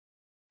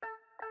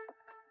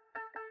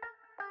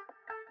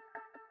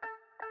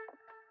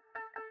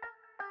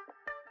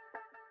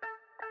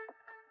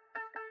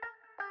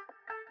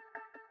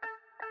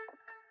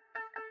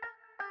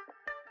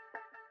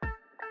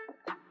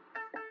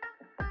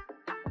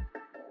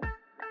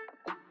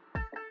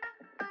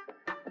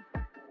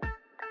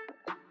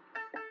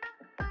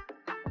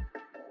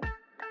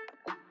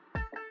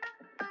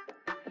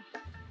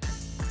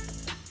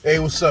Hey,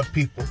 what's up,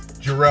 people?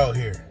 Jarrell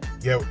here.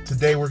 Yeah,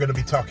 today we're going to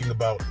be talking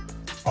about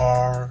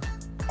RRR.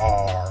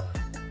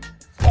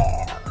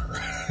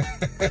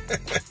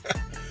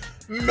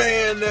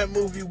 Man, that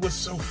movie was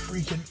so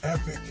freaking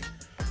epic.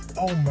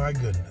 Oh my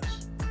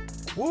goodness.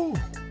 Woo.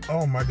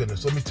 Oh my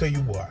goodness. Let me tell you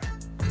why.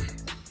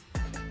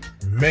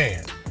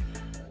 Man,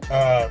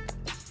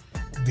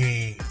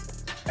 the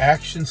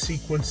action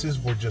sequences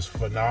were just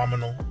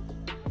phenomenal.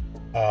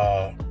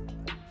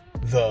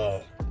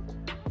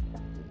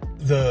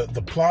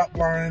 The plot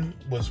line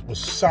was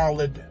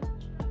solid.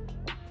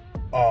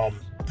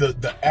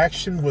 The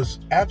action was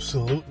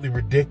absolutely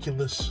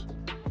ridiculous.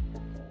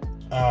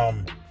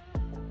 And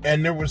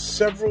there was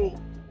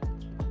several,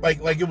 like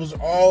it was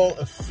all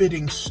a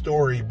fitting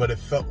story, but it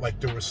felt like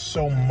there was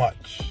so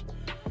much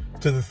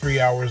to the 3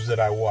 hours that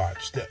I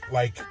watched.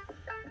 Like,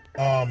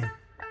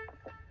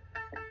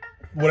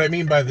 what I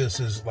mean by this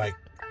is, like,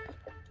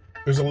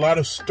 there's a lot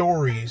of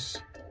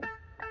stories,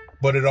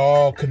 but it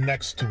all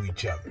connects to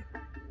each other.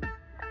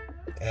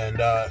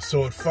 And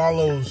so it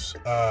follows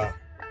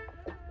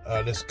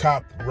this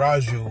cop,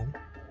 Raju,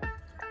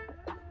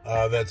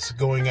 that's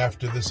going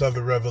after this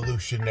other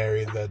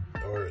revolutionary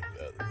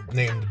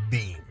named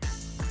Beam.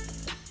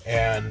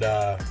 And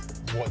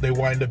they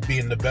wind up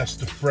being the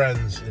best of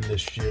friends in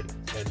this shit.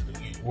 And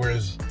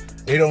whereas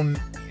they don't,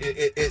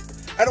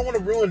 I don't want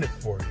to ruin it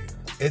for you.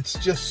 It's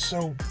just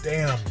so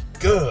damn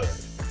good.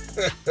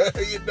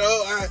 You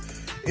know,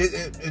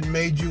 it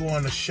made you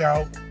want to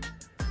shout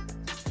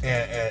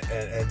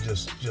and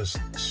just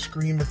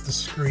scream at the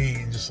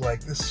screen, just like,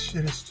 this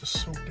shit is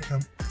just so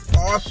damn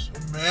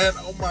awesome, man.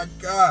 Oh my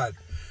god,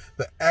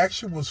 the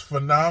action was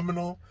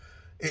phenomenal.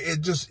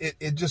 It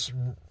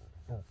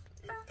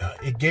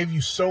gave you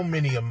so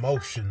many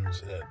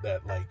emotions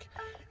that like,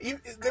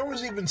 there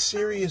was even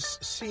serious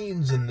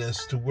scenes in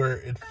this to where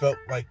it felt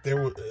like there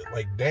were,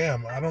 like,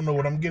 damn, I don't know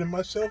what I'm getting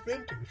myself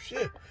into,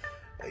 shit,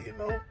 you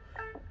know.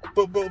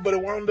 But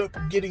it wound up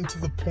getting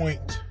to the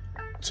point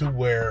to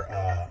where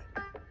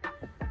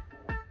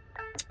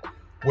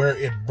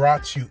it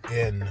brought you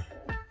in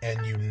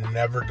and you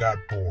never got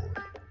bored.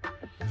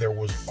 There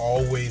was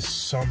always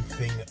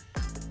something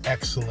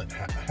excellent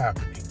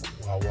happening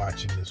while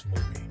watching this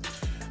movie.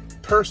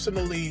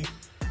 Personally,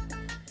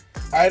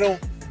 I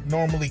don't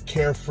normally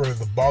care for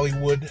the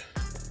Bollywood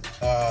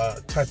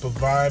type of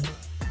vibe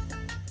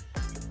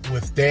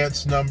with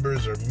dance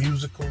numbers or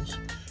musicals.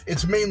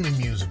 It's mainly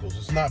musicals.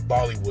 It's not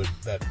Bollywood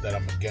that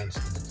I'm against.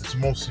 It's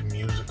mostly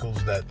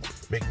musicals that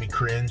make me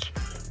cringe.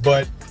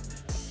 But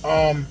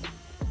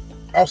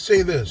I'll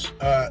say this,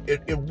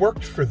 it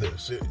worked for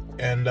this,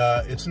 and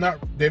it's not,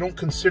 they don't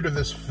consider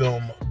this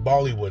film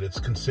Bollywood, it's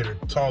considered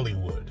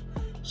Tollywood.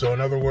 So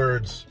in other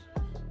words,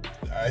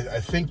 I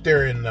think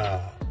they're in,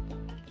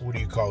 what do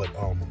you call it,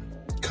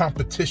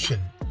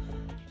 competition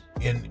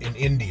in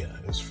India,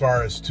 as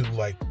far as to,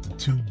 like, the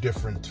two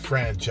different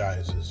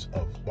franchises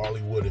of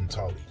Bollywood and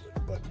Tollywood.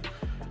 But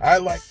I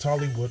like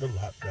Tollywood a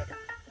lot better.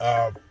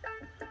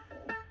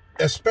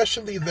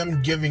 Especially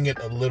them giving it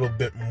a little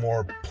bit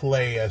more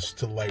play as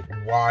to, like,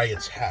 why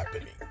it's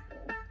happening.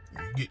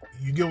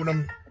 You get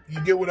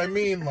what I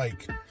mean?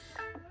 Like,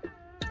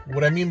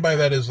 what I mean by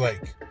that is,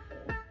 like,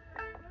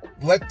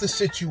 let the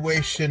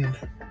situation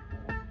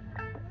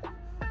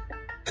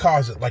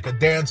cause it, like a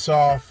dance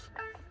off.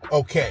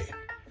 Okay,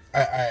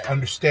 I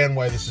understand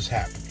why this is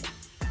happening.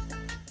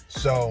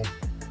 So,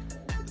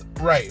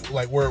 right,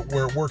 like where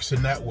it works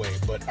in that way.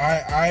 But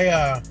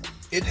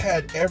it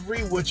had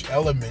every which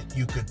element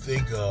you could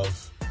think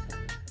of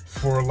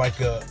for,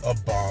 like, a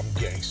bomb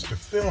gangster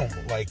film.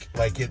 Like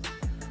it,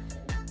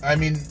 I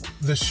mean,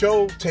 the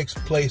show takes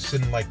place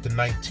in, like, the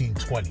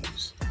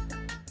 1920s.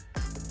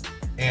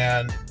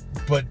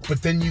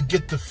 But then you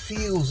get the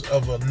feels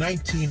of a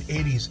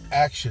 1980s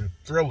action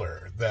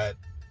thriller that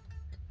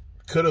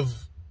could have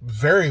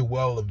very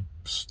well have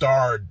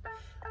starred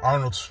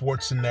Arnold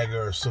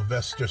Schwarzenegger or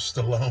Sylvester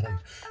Stallone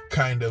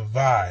kind of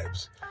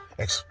vibes.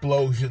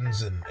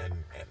 Explosions and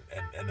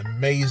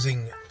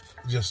amazing,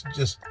 just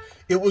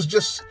it was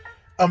just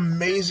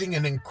amazing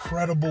and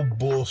incredible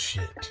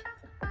bullshit.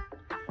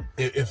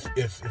 If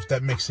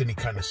that makes any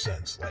kind of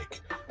sense,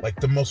 like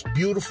the most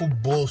beautiful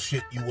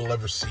bullshit you will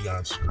ever see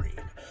on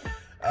screen.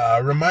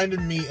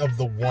 Reminded me of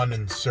the one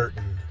in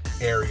certain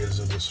areas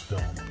of this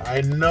film. I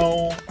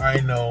know.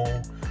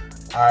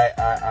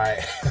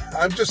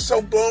 I'm just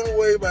so blown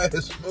away by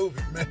this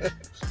movie, man.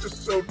 It's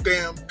just so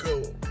damn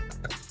cool.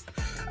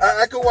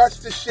 I could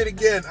watch this shit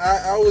again.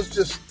 I'm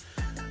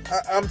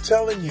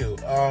telling you,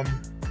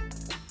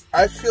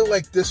 I feel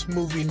like this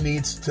movie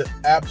needs to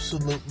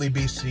absolutely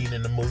be seen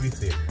in the movie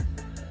theater.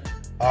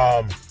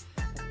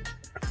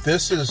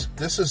 This is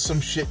some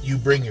shit you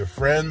bring your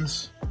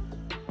friends,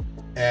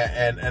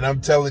 and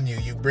I'm telling you,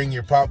 you bring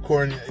your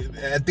popcorn.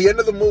 At the end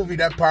of the movie,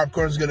 that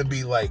popcorn is gonna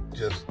be, like,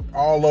 just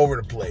all over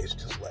the place,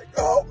 just like,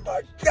 oh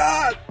my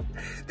god,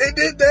 they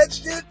did that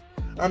shit.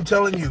 I'm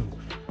telling you,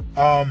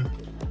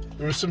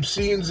 there were some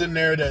scenes in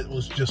there that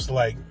was just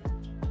like,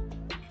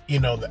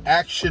 you know, the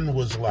action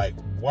was like,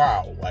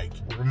 wow, like,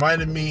 it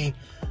reminded me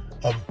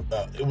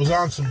it was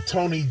on some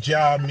Tony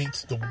Jaa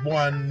meets the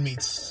One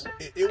meets.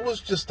 It was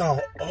just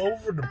all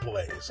over the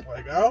place.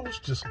 Like, I was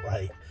just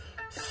like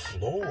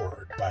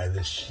floored by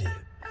this shit.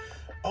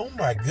 Oh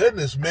my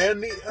goodness,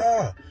 man!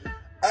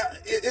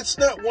 It's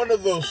not one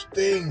of those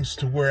things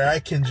to where I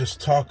can just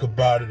talk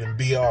about it and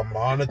be all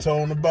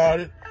monotone about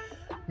it.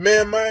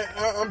 Man,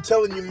 I'm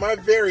telling you, my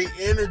very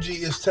energy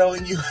is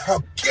telling you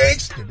how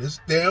gangster this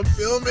damn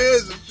film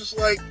is. It's just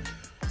like,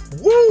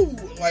 woo!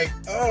 Like,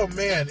 oh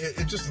man,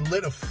 it just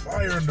lit a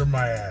fire under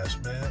my ass,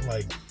 man.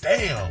 Like,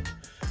 damn.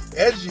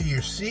 Edge of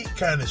your seat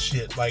kind of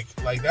shit. Like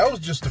that was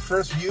just the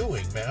first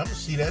viewing, man. I'm gonna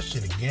see that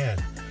shit again.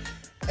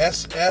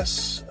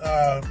 SS,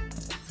 I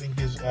think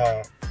is,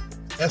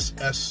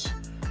 SS,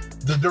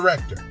 the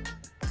director.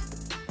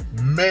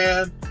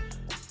 Man,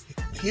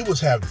 he was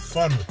having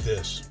fun with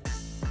this.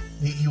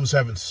 He was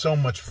having so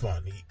much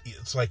fun.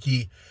 It's like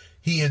he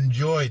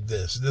enjoyed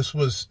this. This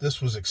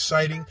was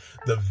exciting.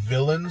 The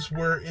villains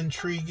were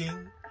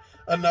intriguing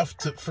enough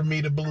for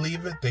me to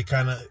believe it.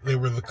 They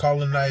were the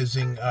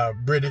colonizing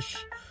British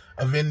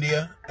of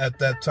India at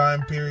that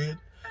time period,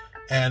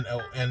 and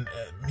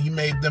he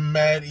made them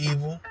mad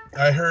evil.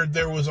 I heard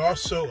there was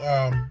also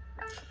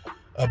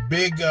a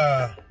big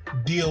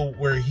deal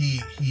where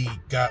he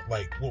got,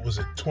 like, what was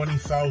it,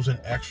 20,000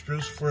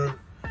 extras for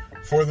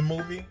the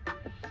movie.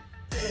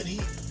 Man,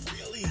 he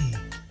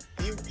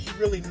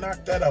really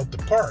knocked that out the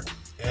park.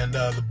 And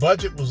the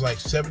budget was like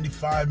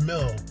 75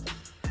 mil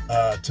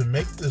to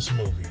make this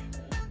movie,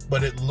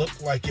 but it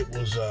looked like it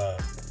was a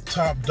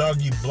top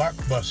doggy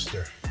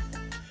blockbuster.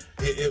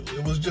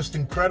 It was just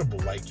incredible.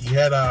 Like, he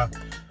had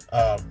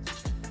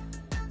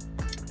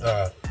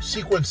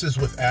sequences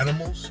with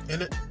animals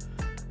in it,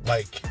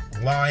 like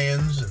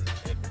lions and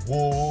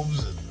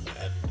wolves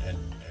and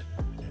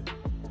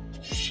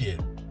shit.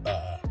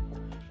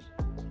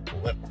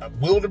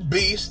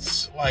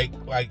 Wildebeests, like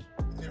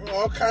there were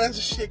all kinds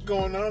of shit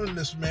going on in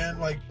this, man.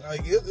 Like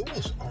it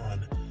was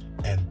on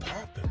and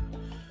popping.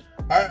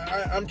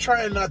 I'm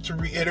trying not to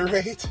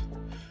reiterate,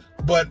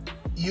 but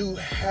you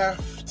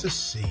have to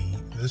see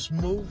this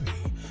movie.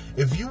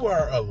 If you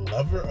are a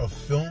lover of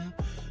film,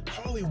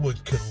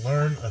 Hollywood could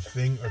learn a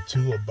thing or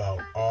two about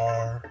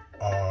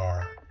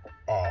RRR.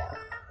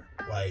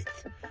 Like,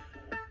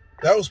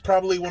 that was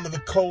probably one of the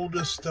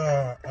coldest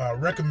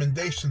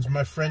recommendations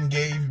my friend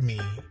gave me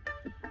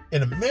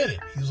in a minute.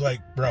 He's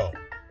like, bro,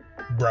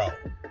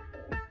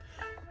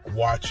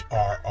 watch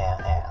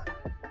RRR,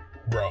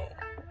 bro.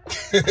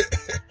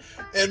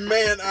 And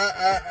man,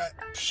 I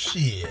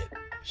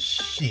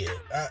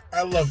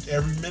loved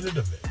every minute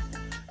of it.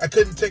 I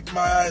couldn't take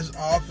my eyes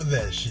off of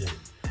that shit.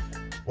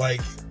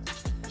 Like,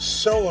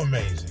 so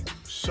amazing,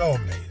 so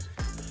amazing.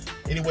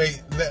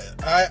 Anyway,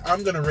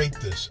 I'm gonna rate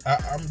this.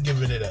 I'm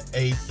giving it an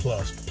A++,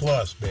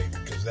 baby,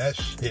 because that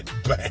shit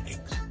bangs.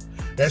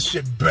 That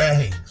shit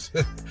bangs.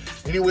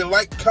 Anyway,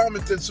 like,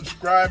 comment, and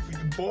subscribe for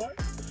your boy.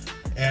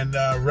 And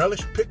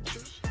Relish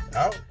Pictures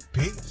out.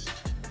 Peace.